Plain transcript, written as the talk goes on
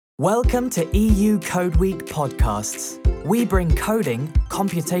Welcome to EU Code Week podcasts. We bring coding,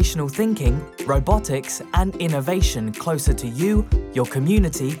 computational thinking, robotics, and innovation closer to you, your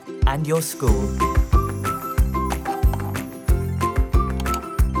community, and your school.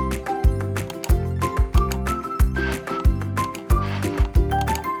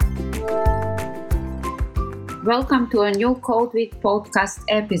 Welcome to a new Code Week podcast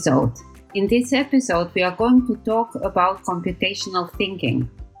episode. In this episode, we are going to talk about computational thinking.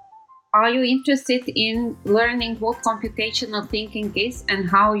 Are you interested in learning what computational thinking is and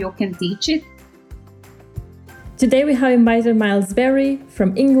how you can teach it? Today we have invited Miles Berry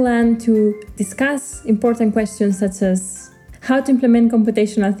from England to discuss important questions such as how to implement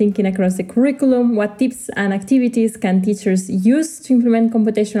computational thinking across the curriculum, what tips and activities can teachers use to implement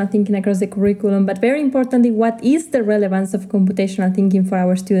computational thinking across the curriculum, but very importantly, what is the relevance of computational thinking for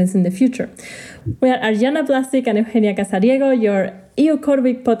our students in the future? We are Ariana Blasik and Eugenia Casariego, your EU Code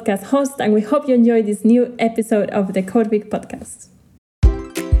Week podcast host, and we hope you enjoy this new episode of the Code Week podcast.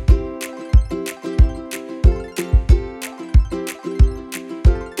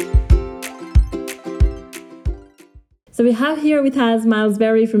 So we have here with us Miles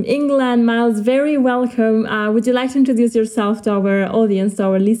Berry from England. Miles, very welcome. Would you like to introduce yourself to our audience, to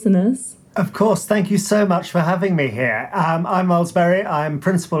our listeners? Of course. Thank you so much for having me here. I'm Miles Berry. I'm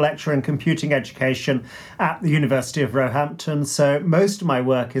Principal Lecturer in Computing Education at the University of Roehampton. So most of my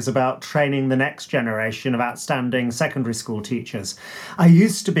work is about training the next generation of outstanding secondary school teachers. I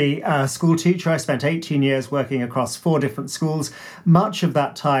used to be a school teacher. I spent 18 years working across 4 different schools, much of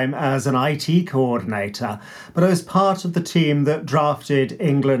that time as an IT coordinator. But I was part of the team that drafted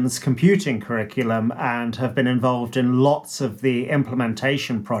England's computing curriculum and have been involved in lots of the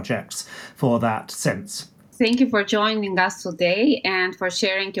implementation projects for that since. Thank you for joining us today and for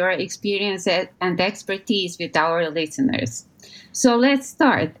sharing your experience and expertise with our listeners. So let's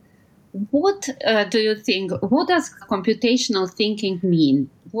start. What do you think? What does computational thinking mean?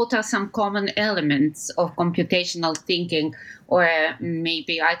 What are some common elements of computational thinking? Or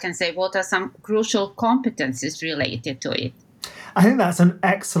maybe I can say, what are some crucial competencies related to it? I think that's an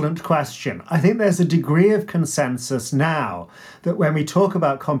excellent question. I think there's a degree of consensus now that when we talk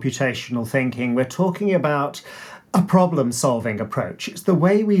about computational thinking, we're talking about a problem-solving approach. It's the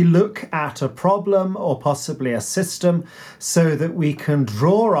way we look at a problem or possibly a system so that we can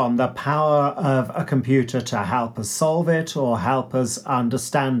draw on the power of a computer to help us solve it or help us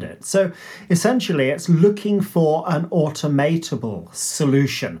understand it. So essentially, it's looking for an automatable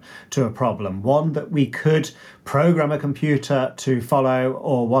solution to a problem, one that we could program a computer to follow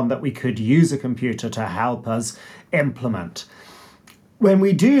or one that we could use a computer to help us implement. When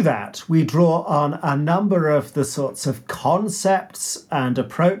we do that, we draw on a number of the sorts of concepts and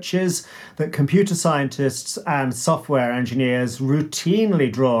approaches that computer scientists and software engineers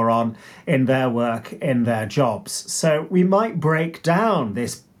routinely draw on in their work, in their jobs. So we might break down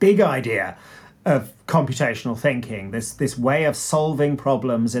this big idea of computational thinking, this way of solving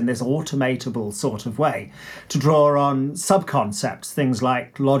problems in this automatable sort of way, to draw on sub-concepts, things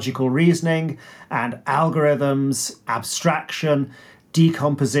like logical reasoning and algorithms, abstraction,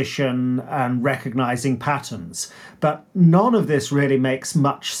 decomposition and recognizing patterns. But none of this really makes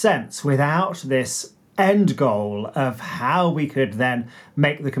much sense without this end goal of how we could then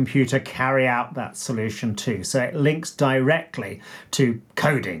make the computer carry out that solution too. So it links directly to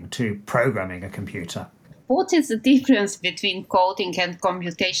coding, to programming a computer. What is the difference between coding and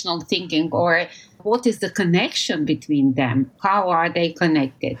computational thinking, or what is the connection between them? How are they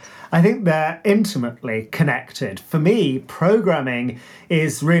connected? I think they're intimately connected. For me, programming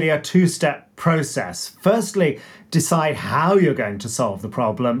is really a 2-step process. Firstly, decide how you're going to solve the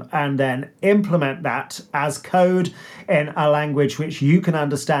problem and then implement that as code in a language which you can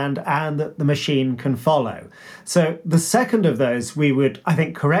understand and that the machine can follow. So the second of those we would, I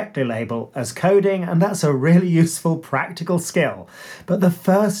think, correctly label as coding, and that's a really useful practical skill. But the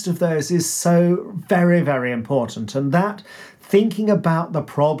first of those is so very, very important, and that thinking about the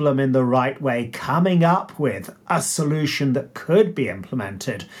problem in the right way, coming up with a solution that could be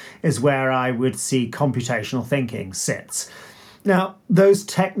implemented, is where I would see computational thinking sits. Now, those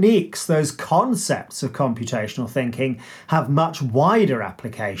techniques, those concepts of computational thinking have much wider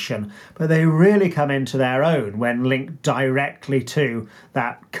application, but they really come into their own when linked directly to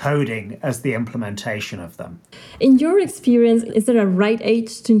that coding as the implementation of them. In your experience, is there a right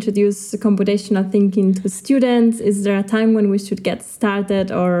age to introduce computational thinking to students? Is there a time when we should get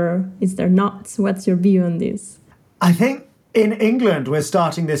started, or is there not? What's your view on this? I think In England, we're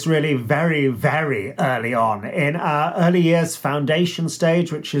starting this really very, very early on. In our early years foundation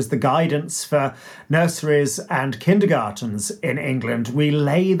stage, which is the guidance for nurseries and kindergartens in England, we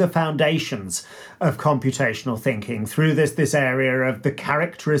lay the foundations of computational thinking through this area of the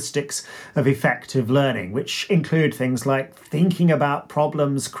characteristics of effective learning, which include things like thinking about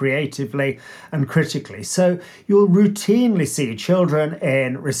problems creatively and critically. So you'll routinely see children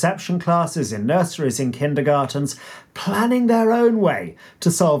in reception classes, in nurseries, in kindergartens, planning their own way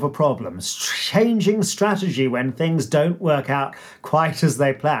to solve a problem, changing strategy when things don't work out quite as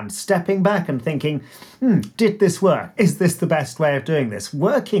they planned, stepping back and thinking, did this work? Is this the best way of doing this?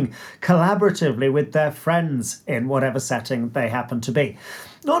 Working collaboratively with their friends in whatever setting they happen to be.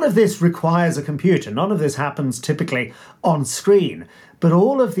 None of this requires a computer. None of this happens typically on screen. But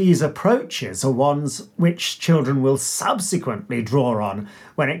all of these approaches are ones which children will subsequently draw on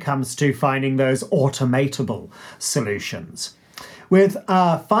when it comes to finding those automatable solutions. With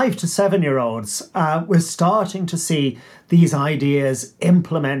 5 to 7-year-olds, we're starting to see these ideas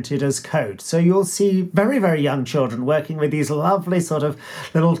implemented as code. So you'll see very, very young children working with these lovely sort of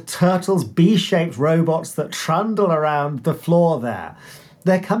little turtles, bee-shaped robots that trundle around the floor there.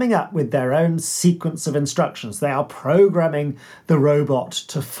 They're coming up with their own sequence of instructions. They are programming the robot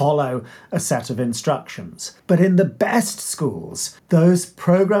to follow a set of instructions. But in the best schools, those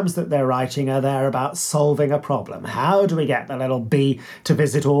programs that they're writing are there about solving a problem. How do we get the little bee to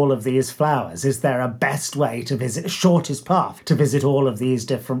visit all of these flowers? Is there a best way to visit, shortest path to visit all of these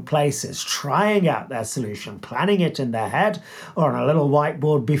different places? Trying out their solution, planning it in their head or on a little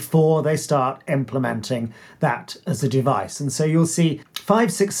whiteboard before they start implementing that as a device. And so you'll see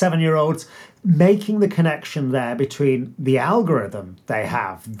 5, 6, 7-year-olds making the connection there between the algorithm they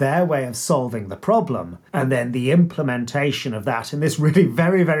have, their way of solving the problem, and then the implementation of that in this really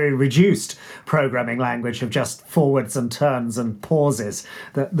very, very reduced programming language of just forwards and turns and pauses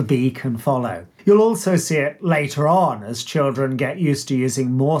that the bee can follow. You'll also see it later on as children get used to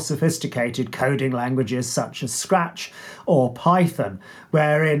using more sophisticated coding languages such as Scratch or Python,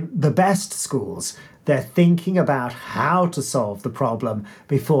 where in the best schools, they're thinking about how to solve the problem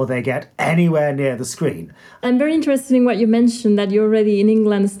before they get anywhere near the screen. I'm very interested in what you mentioned, that you already in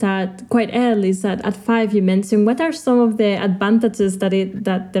England start quite early, so at 5 you mentioned. What are some of the advantages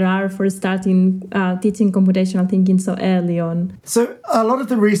that there are for starting teaching computational thinking so early on? So a lot of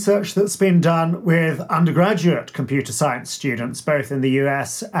the research that's been done with undergraduate computer science students, both in the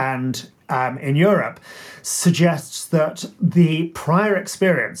US and in Europe, suggests that the prior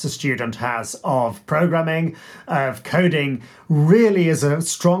experience a student has of programming, of coding, really is a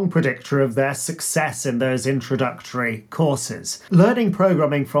strong predictor of their success in those introductory courses. Learning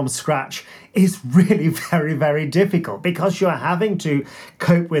programming from scratch is really very, very difficult because you're having to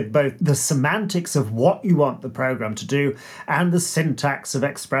cope with both the semantics of what you want the program to do and the syntax of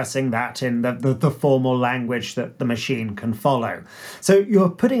expressing that in the formal language that the machine can follow. So you're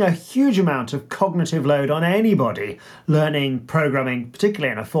putting a huge amount of cognitive load on anybody learning programming,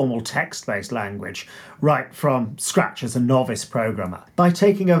 particularly in a formal text-based language, right from scratch as a novice programmer. By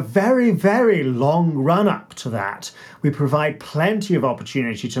taking a very, very long run-up to that, we provide plenty of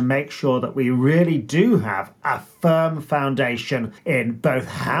opportunity to make sure that we really do have a firm foundation in both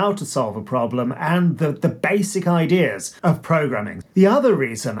how to solve a problem and the basic ideas of programming. The other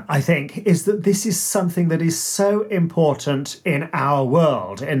reason, I think, is that this is something that is so important in our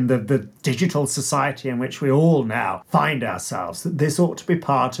world, in the digital society in which we all now find ourselves, that this ought to be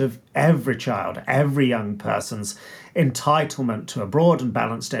part of every child, every young person's entitlement to a broad and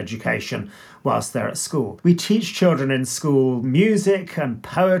balanced education whilst they're at school. We teach children in school music and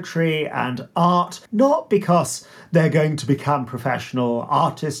poetry and art, not because they're going to become professional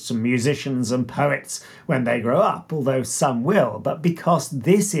artists and musicians and poets when they grow up, although some will, but because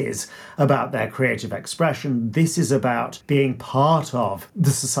this is about their creative expression, this is about being part of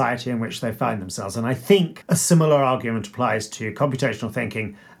the society in which they find themselves. And I think a similar argument applies to computational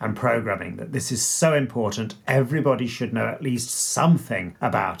thinking and programming, that this is so important. Everybody should know at least something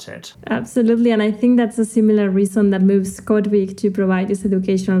about it. Absolutely, and I think that's a similar reason that moves Code Week to provide these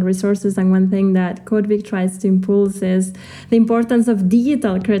educational resources. And one thing that Code Week tries to impulse is the importance of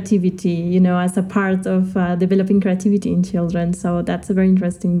digital creativity, as a part of developing creativity in children. So that's a very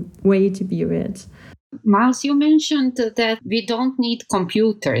interesting way to view it. Miles, you mentioned that we don't need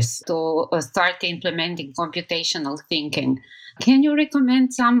computers to start implementing computational thinking. Can you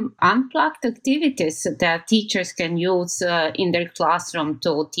recommend some unplugged activities that teachers can use in their classroom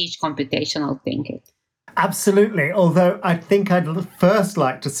to teach computational thinking? Absolutely, although I think I'd first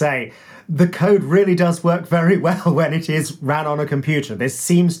like to say the code really does work very well when it is ran on a computer. This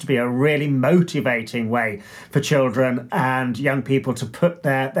seems to be a really motivating way for children and young people to put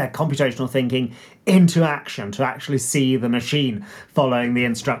their computational thinking into action, to actually see the machine following the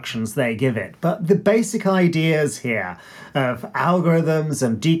instructions they give it. But the basic ideas here of algorithms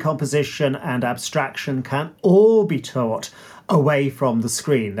and decomposition and abstraction can all be taught away from the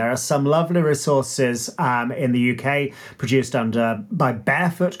screen. There are some lovely resources in the UK produced by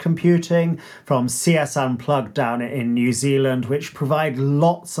Barefoot Computing from CS Unplugged down in New Zealand, which provide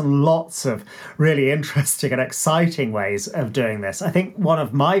lots and lots of really interesting and exciting ways of doing this. I think one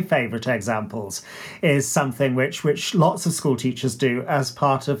of my favourite examples is something which lots of school teachers do as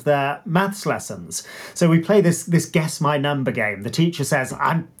part of their maths lessons. So we play this guess my number game. The teacher says,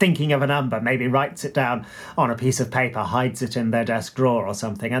 I'm thinking of a number, maybe writes it down on a piece of paper, hides it in their desk drawer or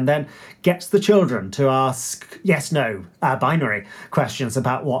something, and then gets the children to ask yes/no binary questions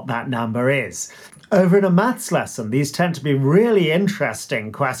about what that number is. Over in a maths lesson, these tend to be really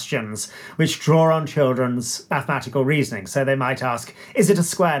interesting questions which draw on children's mathematical reasoning. So they might ask, is it a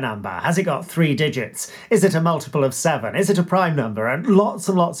square number? Has it got 3 digits? Is it a multiple of 7? Is it a prime number? And lots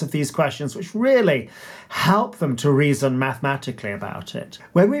of these questions which really help them to reason mathematically about it.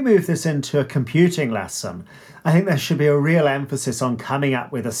 When we move this into a computing lesson, I think there should be a real emphasis on coming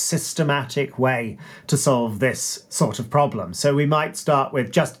up with a systematic way to solve this sort of problem. So we might start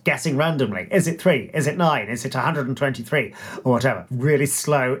with just guessing randomly. Is it 3? Is it 9? Is it 123? Or whatever. Really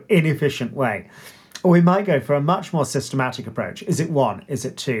slow, inefficient way. Or we might go for a much more systematic approach. Is it 1? Is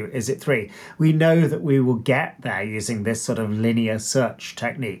it 2? Is it 3? We know that we will get there using this sort of linear search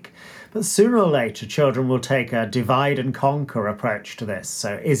technique. But sooner or later, children will take a divide and conquer approach to this.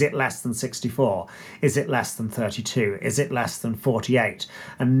 So is it less than 64? Is it less than 32? Is it less than 48?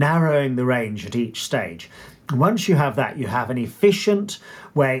 And narrowing the range at each stage. Once you have that, you have an efficient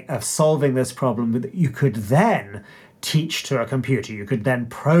way of solving this problem that you could then teach to a computer. You could then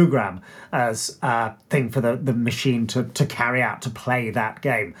program as a thing for the machine to carry out, to play that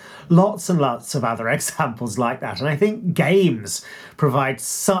game. Lots and lots of other examples like that. And I think games provide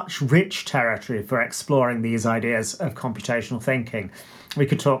such rich territory for exploring these ideas of computational thinking. We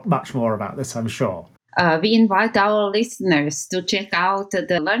could talk much more about this, I'm sure. We invite our listeners to check out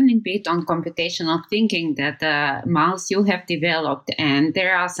the learning bit on computational thinking that, Miles, you have developed. And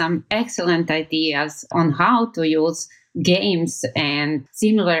there are some excellent ideas on how to use games and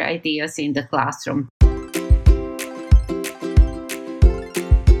similar ideas in the classroom.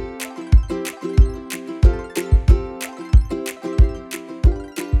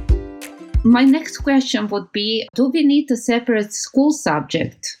 My next question would be, do we need a separate school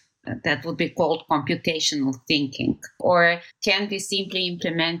subject that would be called computational thinking? Or can we simply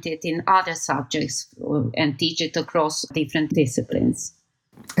implement it in other subjects and teach it across different disciplines?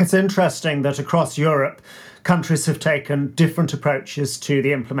 It's interesting that across Europe, countries have taken different approaches to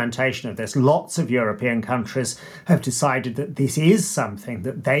the implementation of this. Lots of European countries have decided that this is something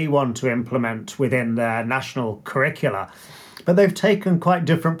that they want to implement within their national curricula. But they've taken quite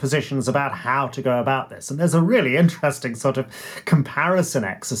different positions about how to go about this. And there's a really interesting sort of comparison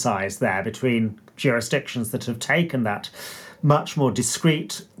exercise there between jurisdictions that have taken that much more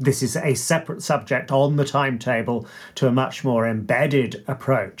discrete, this is a separate subject on the timetable, to a much more embedded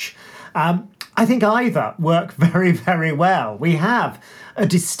approach. I think either work very, very well. We have a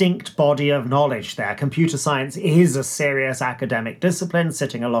distinct body of knowledge there. Computer science is a serious academic discipline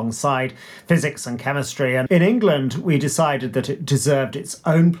sitting alongside physics and chemistry. And in England, we decided that it deserved its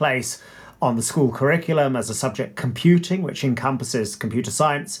own place on the school curriculum as a subject, computing, which encompasses computer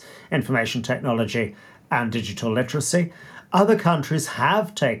science, information technology, and digital literacy. Other countries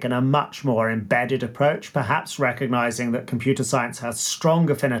have taken a much more embedded approach, perhaps recognizing that computer science has strong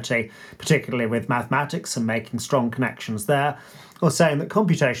affinity, particularly with mathematics, and making strong connections there, or saying that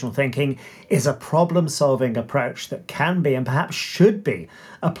computational thinking is a problem-solving approach that can be and perhaps should be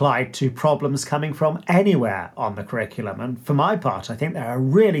applied to problems coming from anywhere on the curriculum. And for my part, I think there are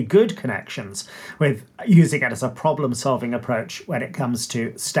really good connections with using it as a problem-solving approach when it comes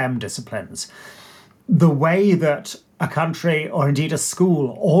to STEM disciplines. The way that a country or indeed a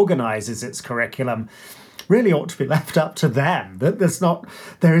school organises its curriculum really ought to be left up to them.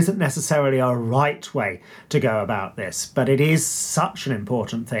 There isn't necessarily a right way to go about this, but it is such an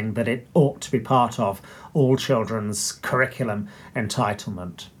important thing that it ought to be part of all children's curriculum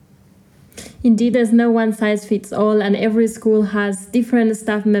entitlement. Indeed, there's no one size fits all, and every school has different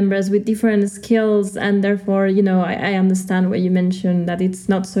staff members with different skills, and therefore, I understand what you mentioned, that it's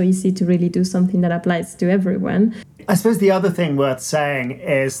not so easy to really do something that applies to everyone. I suppose the other thing worth saying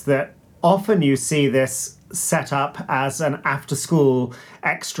is that often you see this set up as an after-school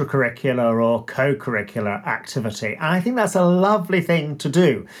extracurricular or co-curricular activity. And I think that's a lovely thing to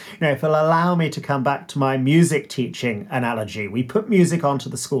do. If it'll allow me to come back to my music teaching analogy, we put music onto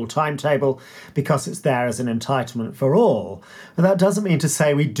the school timetable because it's there as an entitlement for all. But that doesn't mean to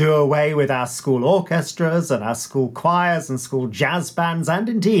say we do away with our school orchestras and our school choirs and school jazz bands and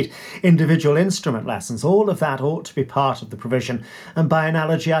indeed individual instrument lessons. All of that ought to be part of the provision. And by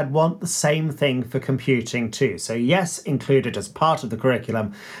analogy, I'd want the same thing for computing too. So yes, included as part of the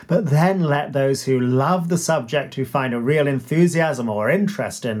curriculum, but then let those who love the subject, who find a real enthusiasm or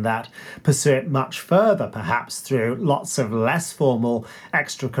interest in that, pursue it much further, perhaps through lots of less formal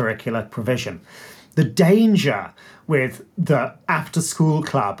extracurricular provision. The danger with the after-school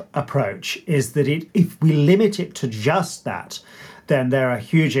club approach is that if we limit it to just that, then there are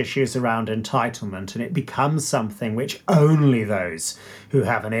huge issues around entitlement, and it becomes something which only those who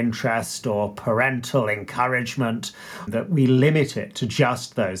have an interest or parental encouragement, that we limit it to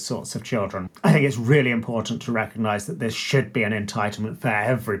just those sorts of children. I think it's really important to recognise that this should be an entitlement for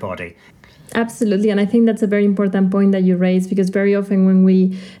everybody. Absolutely. And I think that's a very important point that you raised, because very often when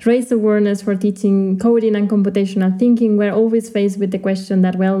we raise awareness for teaching coding and computational thinking, we're always faced with the question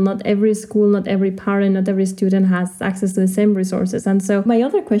that, well, not every school, not every parent, not every student has access to the same resources. And so my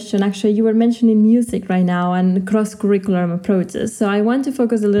other question, actually, you were mentioning music right now and cross-curriculum approaches. So I want to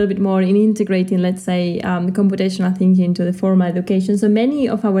focus a little bit more in integrating, let's say, computational thinking into the formal education. So many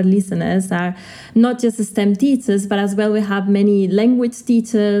of our listeners are not just STEM teachers, but as well we have many language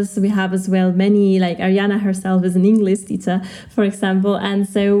teachers. We have as well many, like Ariana herself is an English teacher, for example. And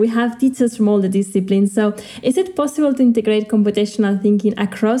so we have teachers from all the disciplines. So is it possible to integrate computational thinking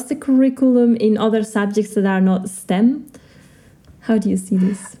across the curriculum in other subjects that are not STEM? How do you see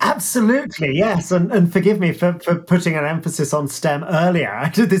this? Absolutely, yes. And forgive me for putting an emphasis on STEM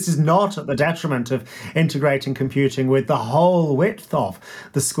earlier. This is not at the detriment of integrating computing with the whole width of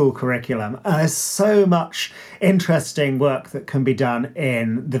the school curriculum. There's so much interesting work that can be done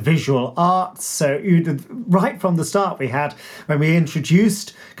in the visual arts. So right from the start, we had, when we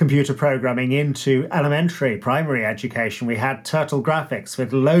introduced computer programming into elementary, primary education, we had turtle graphics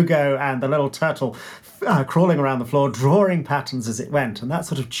with Logo and the little turtle crawling around the floor, drawing patterns as it went. And that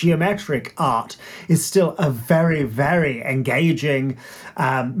sort of geometric art is still a very, very engaging,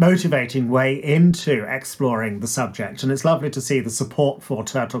 motivating way into exploring the subject. And it's lovely to see the support for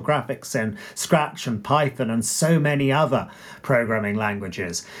turtle graphics in Scratch and Python and so many other programming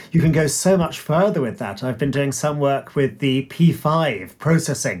languages. You can go so much further with that. I've been doing some work with the P5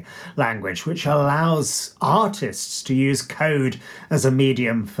 processing language, which allows artists to use code as a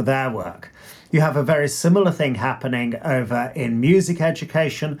medium for their work. You have a very similar thing happening over in music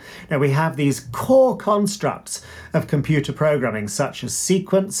education. Now, we have these core constructs of computer programming, such as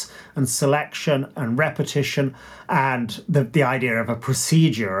sequence and selection and repetition, and the idea of a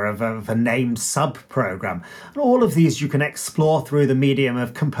procedure, of a named sub-program. And all of these you can explore through the medium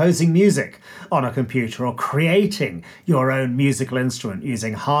of composing music on a computer or creating your own musical instrument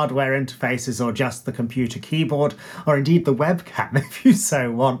using hardware interfaces or just the computer keyboard, or indeed the webcam if you so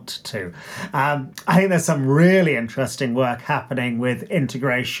want to. I think there's some really interesting work happening with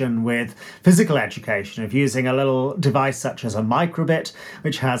integration with physical education, of using a little device such as a microbit,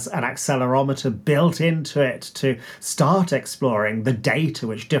 which has an accelerometer built into it to start exploring the data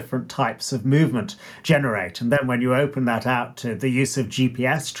which different types of movement generate. And then when you open that out to the use of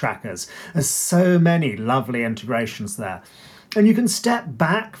GPS trackers, there's so many lovely integrations there. And you can step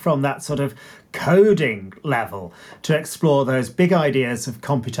back from that sort of coding level to explore those big ideas of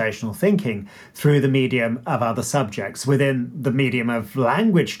computational thinking through the medium of other subjects. Within the medium of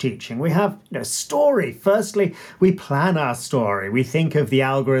language teaching, we have story. Firstly, we plan our story. We think of the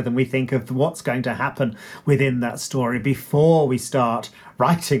algorithm. We think of what's going to happen within that story before we start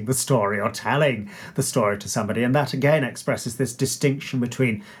writing the story or telling the story to somebody. And that again expresses this distinction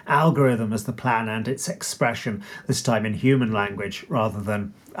between algorithm as the plan and its expression, this time in human language rather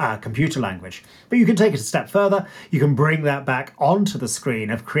than computer language. But you can take it a step further. You can bring that back onto the screen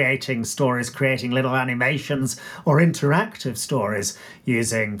of creating stories, creating little animations or interactive stories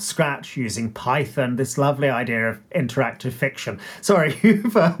using Scratch, using Python, this lovely idea of interactive fiction. Sorry,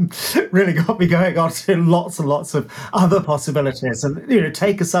 you've really got me going on to lots and lots of other possibilities. And,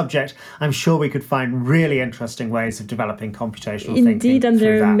 take a subject, I'm sure we could find really interesting ways of developing computational thinking. Indeed, and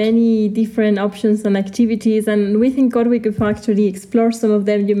there are many different options and activities. And we think God, we could actually explore some of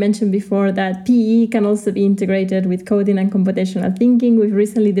them you mentioned before that PE can also be integrated with coding and computational thinking. We've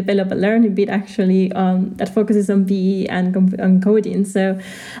recently developed a learning bit actually that focuses on PE and on coding. So,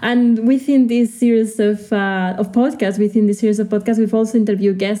 and within this series of podcasts, we've also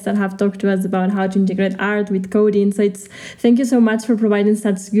interviewed guests that have talked to us about how to integrate art with coding. So thank you so much for providing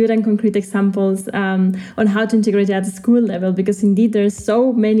such good and concrete examples on how to integrate it at the school level, because indeed there's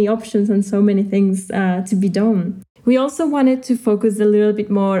so many options and so many things to be done. We also wanted to focus a little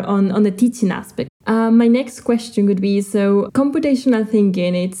bit more on the teaching aspect. My next question would be, so computational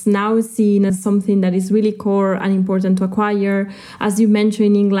thinking, it's now seen as something that is really core and important to acquire. As you mentioned,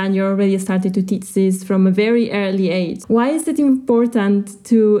 in England, you already started to teach this from a very early age. Why is it important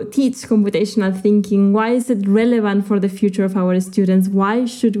to teach computational thinking? Why is it relevant for the future of our students? Why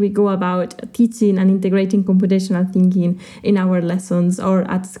should we go about teaching and integrating computational thinking in our lessons or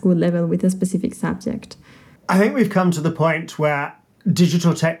at school level with a specific subject? I think we've come to the point where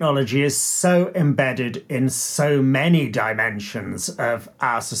digital technology is so embedded in so many dimensions of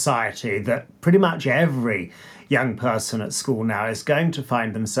our society that pretty much every young person at school now is going to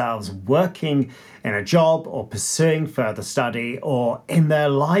find themselves working in a job or pursuing further study or in their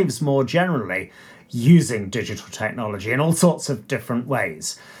lives more generally using digital technology in all sorts of different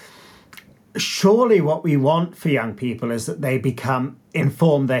ways. Surely what we want for young people is that they become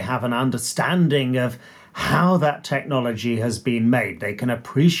informed, they have an understanding of how that technology has been made. They can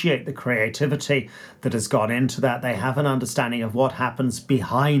appreciate the creativity that has gone into that. They have an understanding of what happens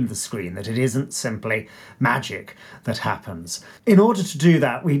behind the screen, that it isn't simply magic that happens. In order to do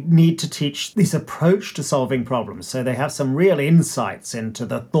that, we need to teach this approach to solving problems, so they have some real insights into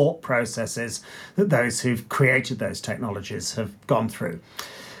the thought processes that those who've created those technologies have gone through.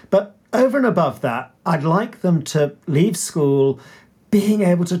 But over and above that, I'd like them to leave school being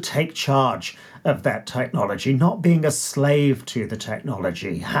able to take charge of that technology, not being a slave to the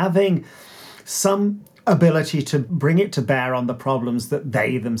technology, having some ability to bring it to bear on the problems that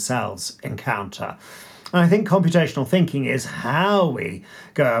they themselves encounter. And I think computational thinking is how we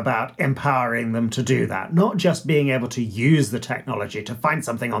go about empowering them to do that, not just being able to use the technology to find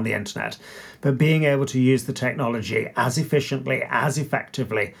something on the internet, but being able to use the technology as efficiently, as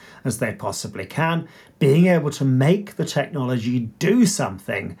effectively as they possibly can, being able to make the technology do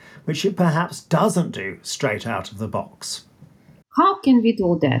something which it perhaps doesn't do straight out of the box. How can we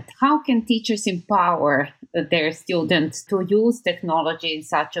do that? How can teachers empower their students to use technology in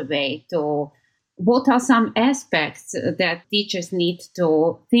such a way what are some aspects that teachers need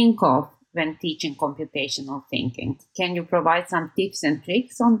to think of when teaching computational thinking? Can you provide some tips and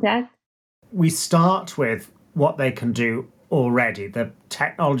tricks on that? We start with what they can do already, the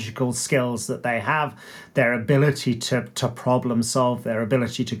technological skills that they have, their ability to problem solve, their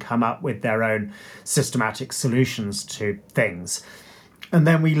ability to come up with their own systematic solutions to things. And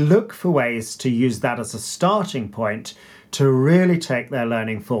then we look for ways to use that as a starting point to really take their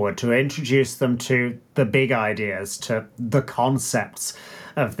learning forward, to introduce them to the big ideas, to the concepts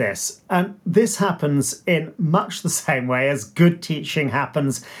of this. And this happens in much the same way as good teaching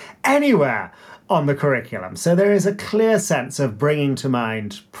happens anywhere on the curriculum. So there is a clear sense of bringing to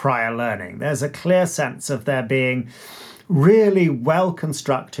mind prior learning. There's a clear sense of there being really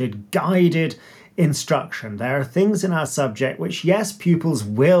well-constructed, guided instruction. There are things in our subject which, yes, pupils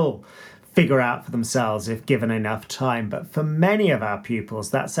will figure out for themselves if given enough time. But for many of our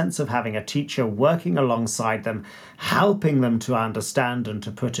pupils, that sense of having a teacher working alongside them, helping them to understand and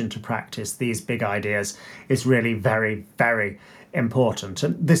to put into practice these big ideas is really very, very important.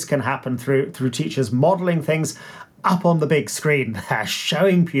 And this can happen through teachers modelling things up on the big screen there,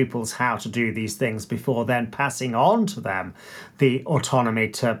 showing pupils how to do these things before then passing on to them the autonomy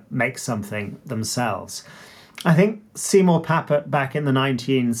to make something themselves. I think Seymour Papert back in the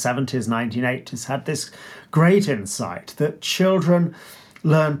 1970s, 1980s had this great insight that children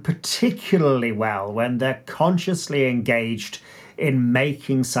learn particularly well when they're consciously engaged in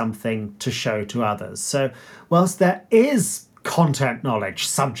making something to show to others. So whilst there is content knowledge,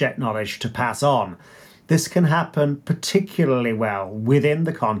 subject knowledge to pass on, this can happen particularly well within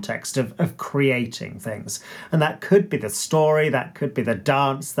the context of creating things. And that could be the story, that could be the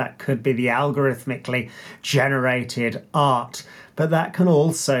dance, that could be the algorithmically generated art, but that can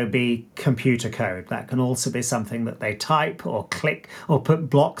also be computer code. That can also be something that they type or click or put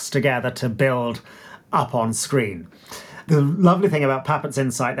blocks together to build up on screen. The lovely thing about Papert's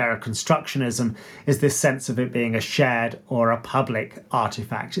insight there of constructionism is this sense of it being a shared or a public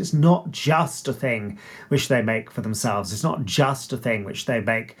artifact. It's not just a thing which they make for themselves. It's not just a thing which they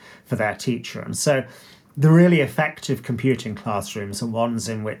make for their teacher. And so The really effective computing classrooms are ones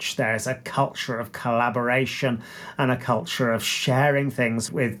in which there is a culture of collaboration and a culture of sharing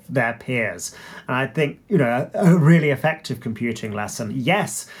things with their peers. And I think, a really effective computing lesson,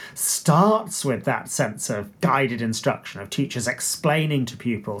 yes, starts with that sense of guided instruction, of teachers explaining to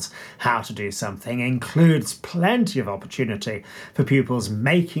pupils how to do something, includes plenty of opportunity for pupils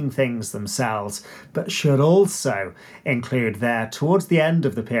making things themselves, but should also include there, towards the end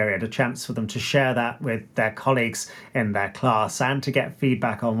of the period, a chance for them to share that with their colleagues in their class and to get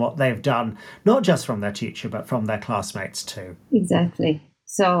feedback on what they've done, not just from their teacher, but from their classmates too. Exactly.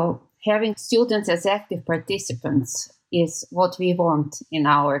 So having students as active participants is what we want in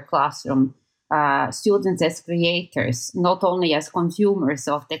our classroom. Students as creators, not only as consumers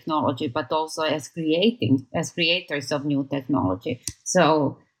of technology, but also as creators of new technology.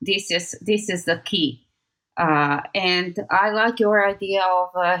 So this is the key. And I like your idea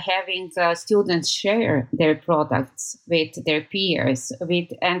of having students share their products with their peers.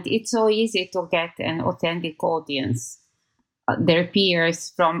 And it's so easy to get an authentic audience, their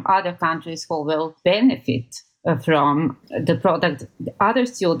peers from other countries who will benefit from the product other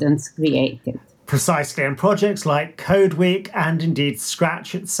students created. Precisely, and projects like Code Week and indeed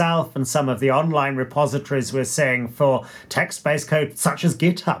Scratch itself and some of the online repositories we're seeing for text-based code, such as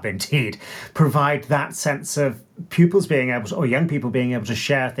GitHub indeed, provide that sense of pupils being able to, or young people being able to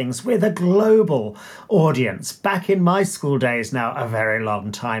share things with a global audience. Back in my school days now, a very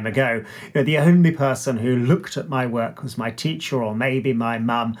long time ago, the only person who looked at my work was my teacher or maybe my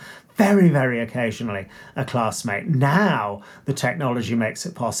mum, very, very occasionally a classmate. Now, the technology makes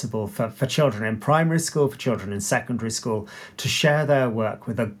it possible for children in primary school, for children in secondary school, to share their work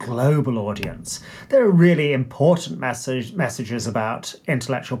with a global audience. There are really important messages about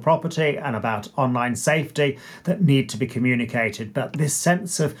intellectual property and about online safety that need to be communicated. But this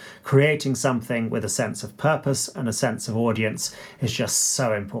sense of creating something with a sense of purpose and a sense of audience is just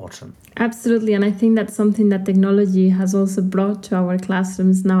so important. Absolutely. And I think that's something that technology has also brought to our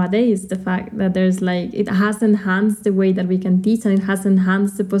classrooms nowadays. The fact that it has enhanced the way that we can teach, and it has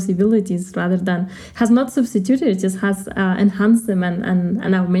enhanced the possibilities rather than, has not substituted, it just has enhanced them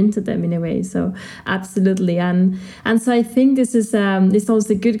and augmented them in a way. So absolutely. And so I think this is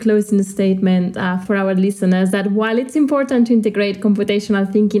also a good closing statement for our listeners, that while it's important to integrate computational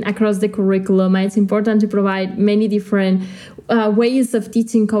thinking across the curriculum, it's important to provide many different ways of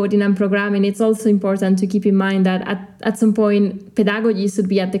teaching coding and programming, it's also important to keep in mind that at some point, pedagogy should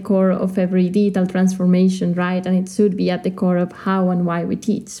be at the core of every digital transformation, right? And it should be at the core of how and why we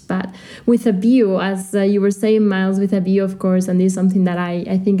teach. But with a view, as you were saying, Miles, with a view, of course, and this is something that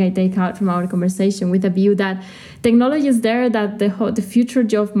I think I take out from our conversation, with a view that technology is there, that the future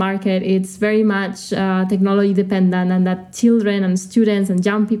job market is very much technology dependent, and that children and students and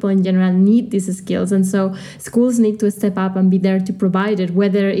young people in general need these skills. And so schools need to step up and be there to provide it,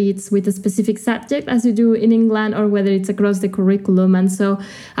 whether it's with a specific subject, as you do in England, or whether it's across the curriculum. And so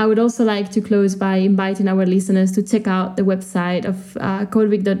I would also like to close by inviting our listeners to check out the website of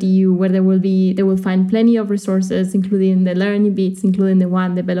codeweek.eu, where they will find plenty of resources, including the learning bits, including the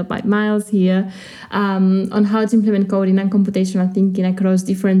one developed by Miles here, on how to implement coding and computational thinking across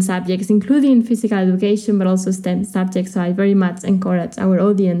different subjects, including physical education, but also STEM subjects. So I very much encourage our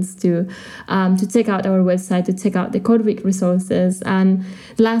audience to check out our website, to check out the Code Week resources. And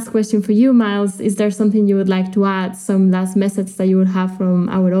last question for you, Miles, is there something you would like to add, some last message that you would have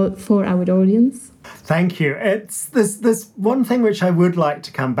for our audience? Thank you. There's one thing which I would like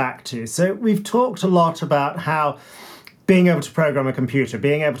to come back to. So we've talked a lot about how being able to program a computer,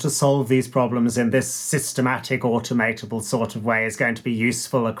 being able to solve these problems in this systematic, automatable sort of way is going to be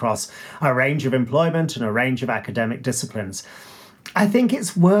useful across a range of employment and a range of academic disciplines. I think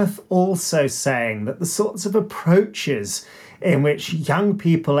it's worth also saying that the sorts of approaches in which young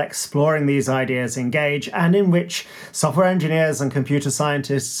people exploring these ideas engage, and in which software engineers and computer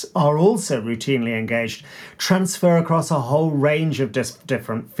scientists are also routinely engaged, transfer across a whole range of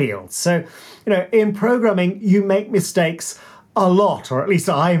different fields. So, in programming, you make mistakes a lot, or at least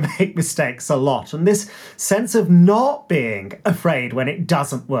I make mistakes a lot. And this sense of not being afraid when it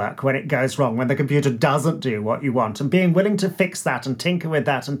doesn't work, when it goes wrong, when the computer doesn't do what you want, and being willing to fix that and tinker with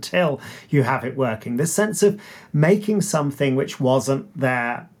that until you have it working. This sense of making something which wasn't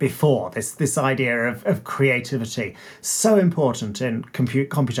there before, this idea of creativity, so important in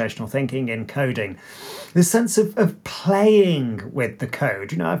computational thinking, in coding. This sense of playing with the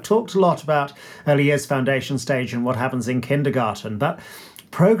code. I've talked a lot about early years foundation stage and what happens in kindergarten, but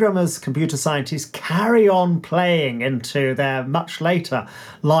programmers, computer scientists carry on playing into their much later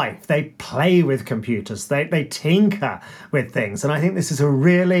life. They play with computers, they tinker with things. And I think this is a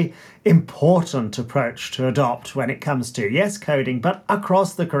really important approach to adopt when it comes to, yes, coding, but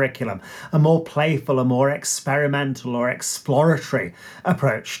across the curriculum, a more playful, a more experimental or exploratory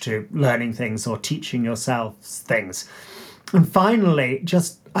approach to learning things or teaching yourselves things. And finally,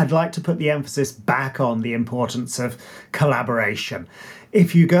 I'd like to put the emphasis back on the importance of collaboration.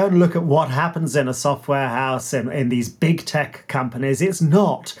 If you go and look at what happens in a software house in these big tech companies, it's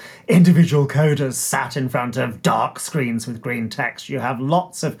not individual coders sat in front of dark screens with green text. You have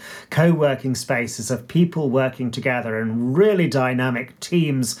lots of co-working spaces of people working together in really dynamic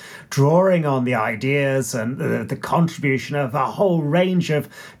teams, drawing on the ideas and the contribution of a whole range of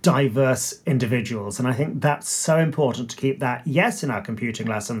diverse individuals. And I think that's so important to keep that, yes, in our computing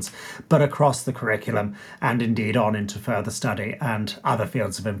lessons, but across the curriculum and indeed on into further study and other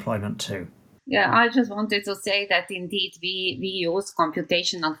fields of employment too. Yeah, I just wanted to say that indeed we use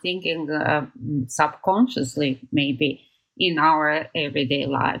computational thinking subconsciously, maybe in our everyday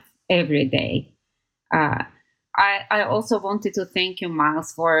life, every day. I also wanted to thank you,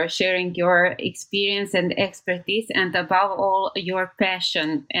 Miles, for sharing your experience and expertise, and above all, your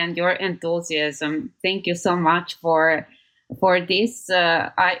passion and your enthusiasm. Thank you so much for this.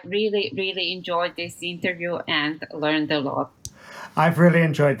 I really enjoyed this interview and learned a lot. I've really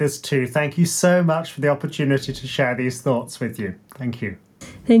enjoyed this too. Thank you so much for the opportunity to share these thoughts with you. Thank you.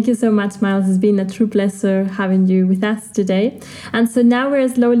 Thank you so much, Miles. It's been a true pleasure having you with us today. And so now we're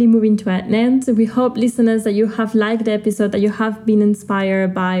slowly moving to an end. We hope, listeners, that you have liked the episode, that you have been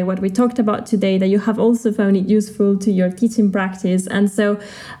inspired by what we talked about today, that you have also found it useful to your teaching practice. And so,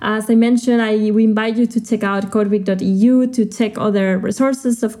 as I mentioned, we invite you to check out codeweek.eu to check other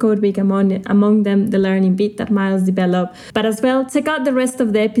resources of CodeWeek, among them the Learning Bit that Miles developed. But as well, check out the rest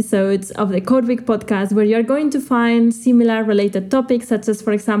of the episodes of the CodeWeek podcast, where you're going to find similar related topics, such as,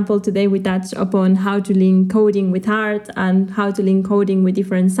 for example, today we touched upon how to link coding with art and how to link coding with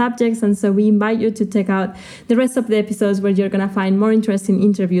different subjects. And so we invite you to check out the rest of the episodes, where you're going to find more interesting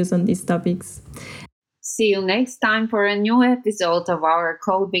interviews on these topics. See you next time for a new episode of our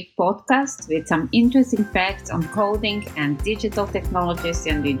CodeWeek podcast with some interesting facts on coding and digital technologies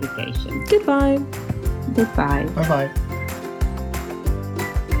and education. Goodbye. Goodbye. Bye-bye.